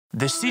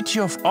The city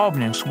of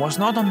Obninsk was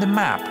not on the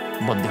map,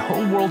 but the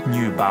whole world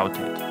knew about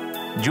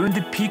it. During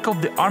the peak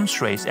of the arms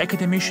race,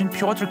 academician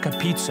Peter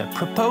Kapitsa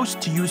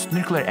proposed to use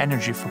nuclear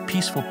energy for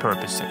peaceful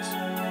purposes.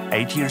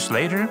 8 years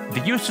later,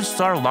 the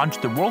USSR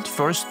launched the world's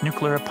first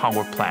nuclear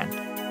power plant.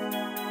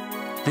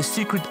 The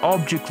secret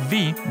object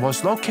V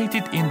was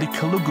located in the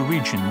Kaluga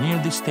region near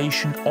the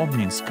station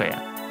Obninskoye.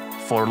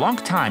 For a long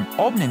time,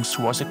 Obninsk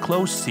was a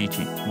closed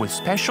city with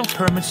special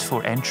permits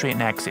for entry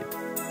and exit.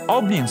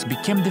 Obninsk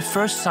became the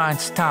first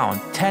science town.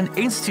 10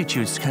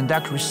 institutes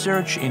conduct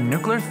research in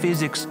nuclear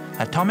physics,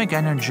 atomic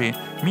energy,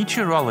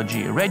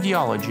 meteorology,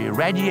 radiology,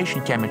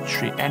 radiation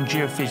chemistry, and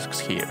geophysics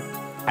here.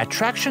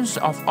 Attractions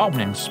of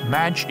Obninsk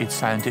match its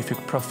scientific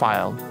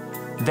profile.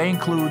 They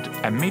include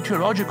a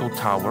meteorological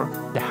tower,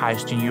 the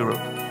highest in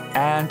Europe,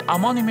 and a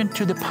monument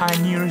to the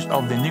pioneers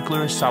of the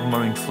nuclear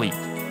submarine fleet.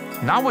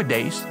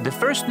 Nowadays, the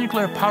first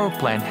nuclear power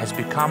plant has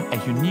become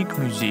a unique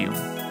museum.